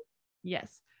compensation.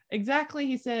 Yes, exactly.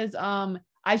 He says,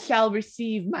 I shall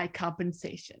receive my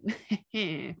compensation.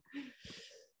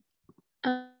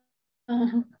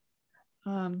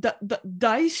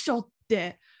 Daisho,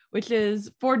 which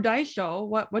is for daisho.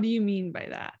 What do you mean by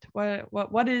that?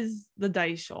 What is the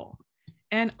daisho?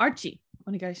 And Archie,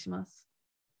 お願いします。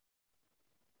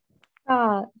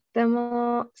で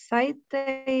も最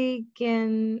低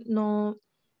限の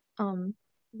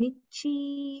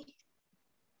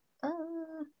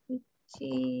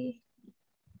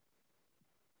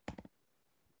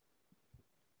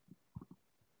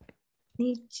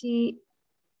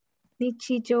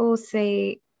日常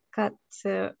生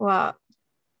活は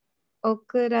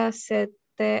遅らせ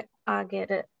てあげ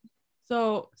る。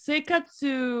So 生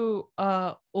活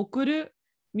送る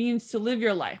means to live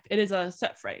your life. It is a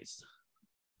set phrase.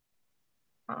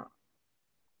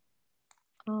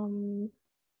 So,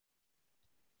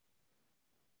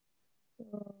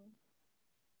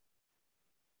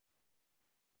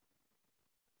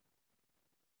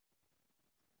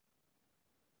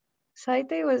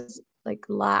 Saite was like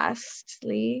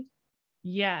lastly.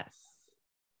 Yes.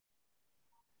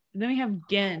 And then we have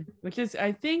gen, which is,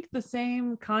 I think, the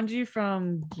same kanji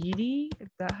from giri, if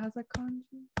that has a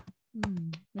kanji.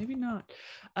 Maybe not.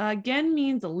 Gen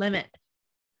means a limit.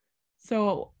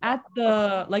 So at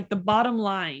the, like the bottom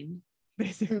line,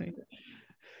 basically,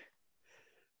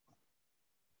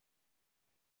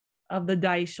 of the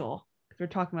daisho, because we're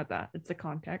talking about that. It's the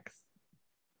context.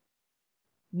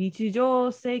 日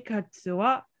常生活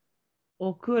は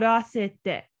遅らせ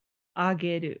てあ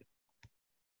げる.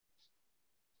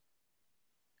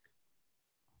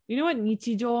 You know what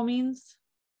日常 means?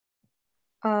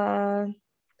 So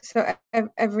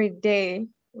everyday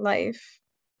life.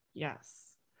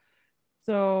 Yes.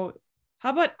 So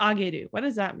how about あげる? What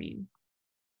does that mean?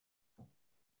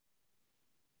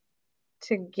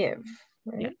 To give,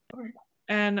 right? Yeah.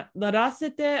 And ら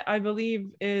せて, I believe,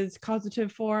 is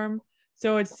causative form.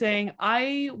 So it's saying,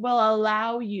 I will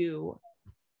allow you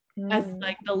as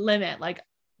like the limit. Like,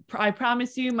 I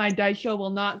promise you my daisho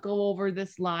will not go over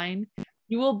this line.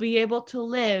 You will be able to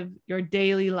live your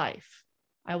daily life.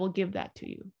 I will give that to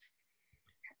you.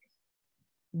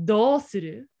 どうす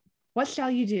る? What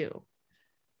shall you do?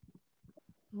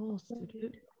 どうす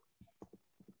る?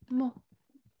 も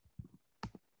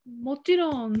ち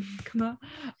ろんかな?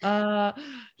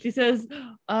 She says,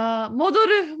 戻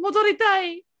りた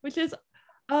い, which is,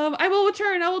 I will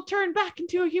turn back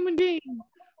into a human being.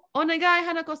 お願い、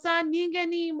Hanako-san, 人間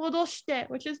に戻して,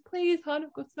 which is, please,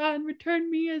 Hanako-san, return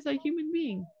me as a human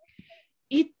being.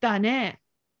 言ったね.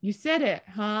 You said it,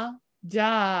 huh? じ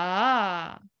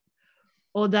ゃあ、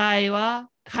お代は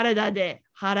体で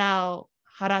払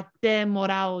っても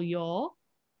らうよ.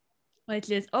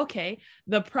 Which is, okay,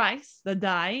 the price, the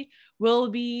dai, will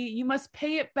be, you must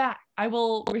pay it back. I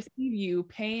will receive you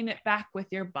paying it back with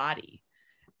your body.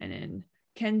 And then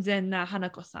Kenzen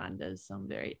Hanako-san does some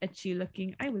very ecchi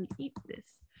looking, I will eat this.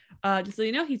 Just so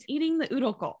you know, he's eating the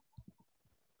uroko.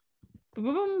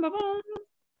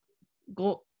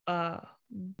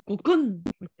 Gokun,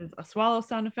 which is a swallow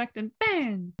sound effect, and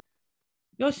bang!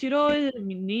 Yoshiro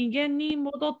nigen ni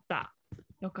modotta.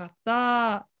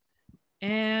 Yokatta.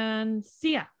 And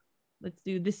see ya. Let's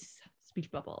do this speech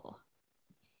bubble.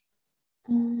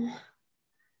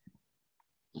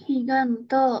 悲願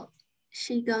と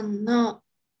志願の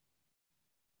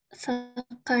境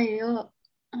を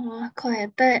越え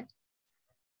て、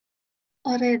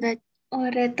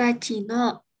俺たち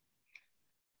の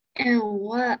縁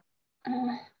は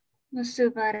結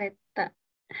ばれた。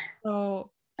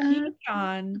 So,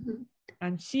 Hikan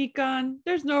and Shikan,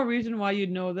 there's no reason why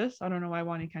you'd know this. I don't know why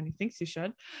Wani kind of thinks you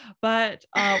should. But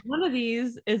one of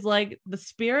these is like the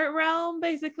spirit realm,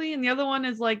 basically, and the other one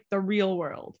is like the real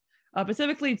world.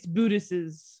 Specifically, it's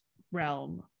Buddhist's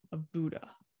realm of Buddha.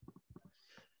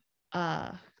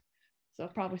 So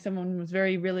probably someone was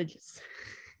very religious.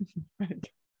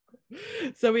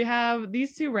 So we have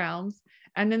these two realms,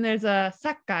 and then there's a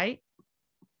Sakai,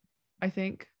 I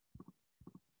think.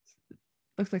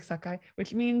 Looks like Sakai,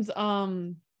 which means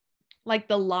like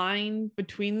the line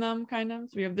between them, kind of.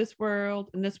 So we have this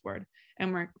world and this word,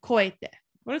 and we're koete.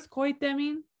 What does koete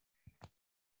mean?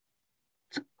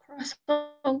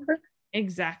 Crossover.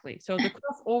 Exactly. So the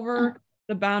crossover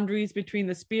the boundaries between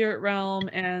the spirit realm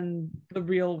and the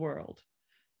real world.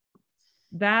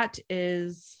 That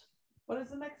is, what is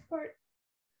the next part?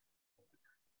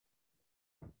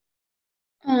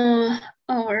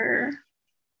 Our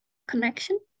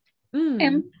connection.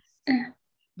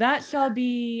 That shall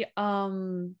be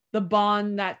the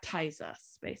bond that ties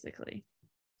us, basically.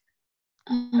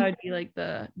 That would be like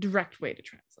the direct way to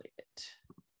translate it.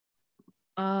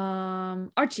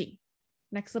 Archie,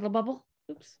 next little bubble.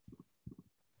 Oops.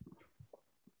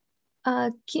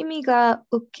 君が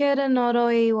受ける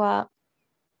呪いは、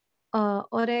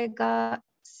俺が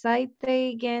最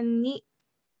低限に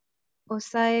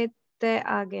抑えて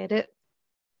あげる。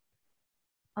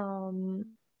So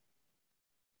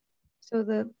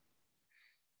the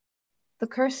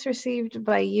curse received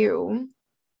by you,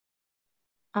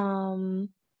 and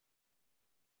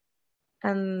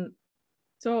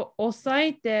so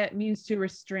osaete means to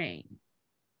restrain.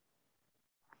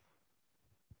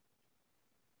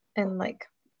 And like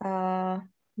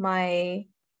my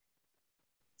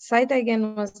side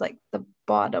again was like the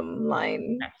bottom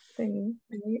line thing,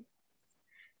 right?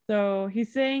 So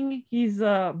he's saying he's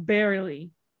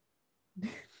barely.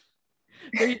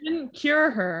 So he didn't cure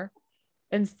her.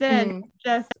 Instead,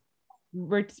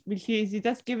 he's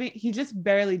just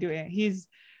barely doing it. He's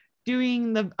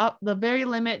doing the very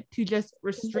limit to just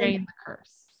restrain the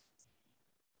curse.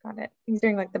 Got it. He's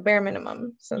doing like the bare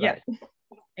minimum. So yeah. that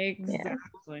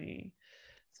Exactly.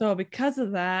 So because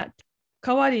of that,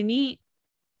 代わりに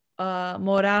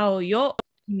もらうよ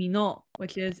君の,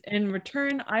 which is in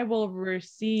return I will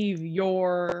receive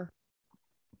your,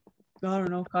 I don't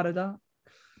know, 体.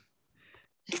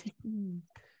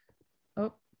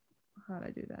 Oh, how did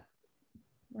I do that?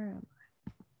 Where am I?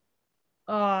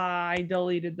 Oh, I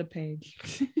deleted the page.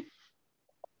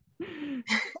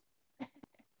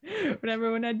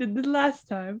 Remember when I did this last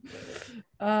time?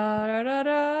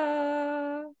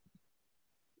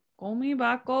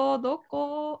 Gomibako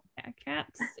doko? I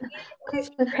can't see.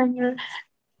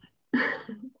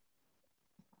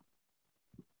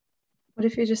 What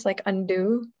if you just like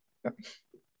undo? The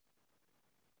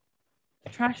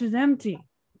trash is empty.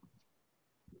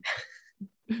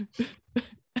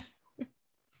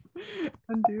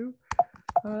 Undo.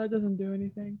 That doesn't do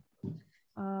anything.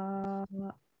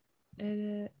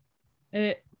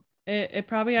 It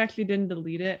probably actually didn't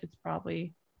delete it. It's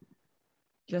probably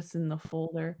just in the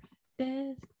folder.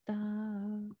 Desktop.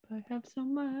 I have so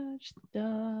much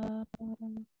stuff.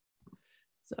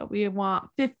 So we want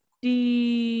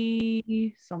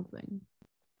 50 something.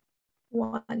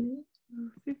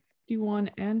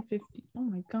 51 and 50. Oh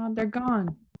my God, they're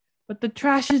gone. But the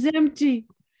trash is empty.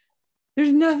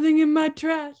 There's nothing in my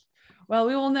trash. Well,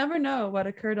 we will never know what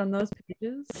occurred on those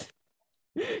pages.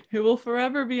 It will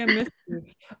forever be a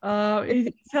mystery.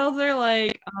 He tells her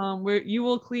like, you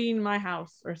will clean my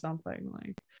house or something.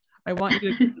 Like, I want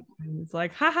you to clean. It's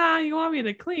like, haha, you want me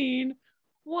to clean?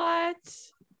 What?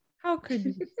 How could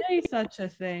you say such a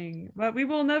thing? But we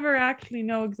will never actually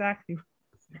know exactly.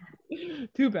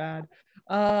 Too bad.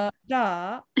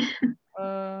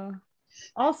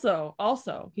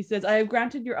 Also, he says, I have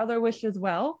granted your other wish as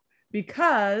well,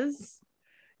 because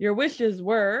your wishes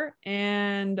were,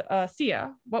 and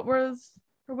Sia, what was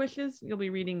her wishes? You'll be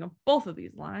reading both of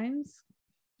these lines.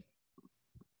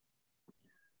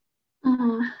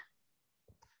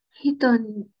 人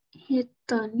に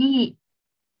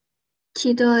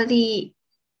気取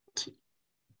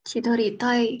り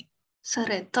たいさ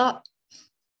れた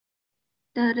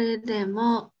誰で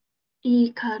もい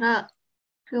いから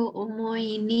両思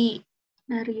いに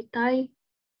なりたい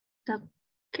だっ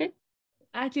け?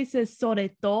 Actually says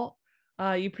soreto.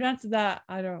 You pronounced that,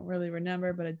 I don't really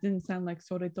remember, but it didn't sound like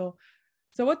soreto.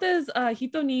 So what does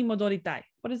hito ni modoritai?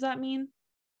 What does that mean?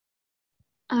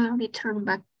 Return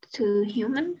back to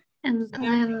human, and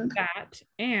then that,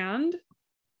 and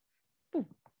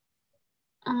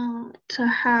to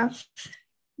have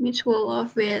mutual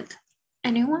love with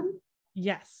anyone.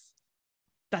 Yes.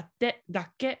 Datte,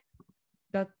 dakke,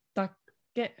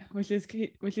 dakke, which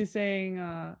is saying,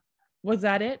 was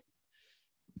that it?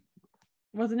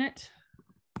 Wasn't it?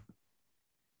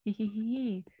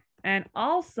 And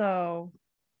also,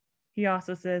 he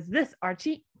also says this,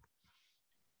 Archie.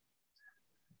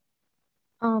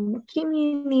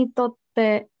 君にとっ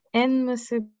て縁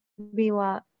結び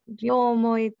は両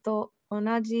思いと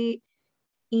同じ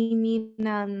意味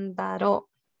なんだろ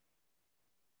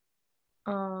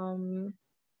う。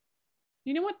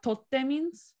You know what totte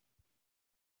means?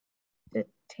 To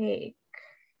take.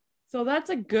 So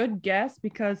that's a good guess,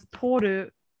 because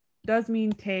toru does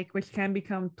mean take, which can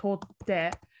become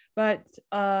totte, but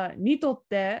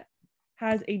nitotte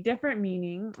has a different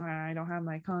meaning. I don't have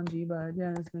my kanji, but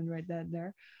yeah, it's going to write that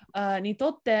there.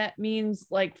 Nitotte means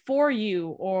like for you,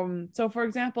 or so for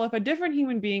example, if a different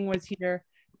human being was here,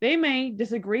 they may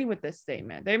disagree with this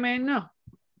statement. They may no,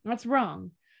 that's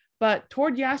wrong. But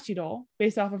toward Yashiro,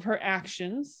 based off of her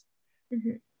actions,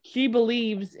 she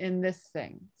believes in this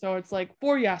thing. So it's like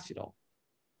for Yashiro,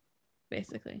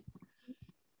 basically.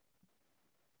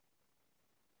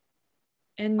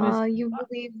 And you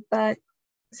believe that,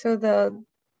 so the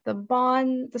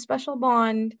bond, the special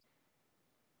bond,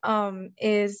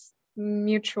 is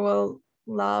mutual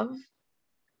love.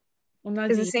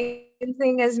 Is the same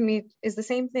thing as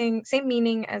same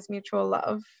meaning as mutual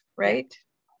love, right?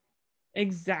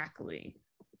 Exactly.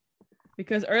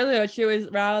 Because earlier she was,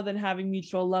 rather than having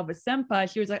mutual love with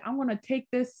senpai, she was like, I'm going to take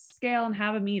this scale and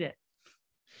have him eat it.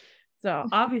 So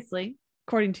obviously,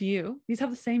 according to you, these have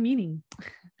the same meaning.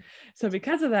 So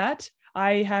because of that,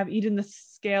 I have eaten the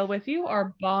scale with you.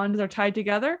 Our bonds are tied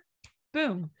together.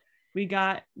 Boom. We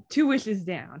got 2 wishes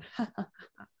down.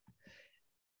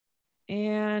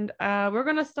 And we're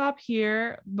going to stop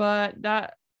here, but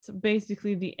that's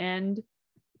basically the end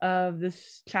of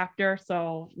this chapter.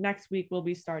 So next week we'll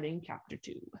be starting chapter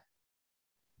 2.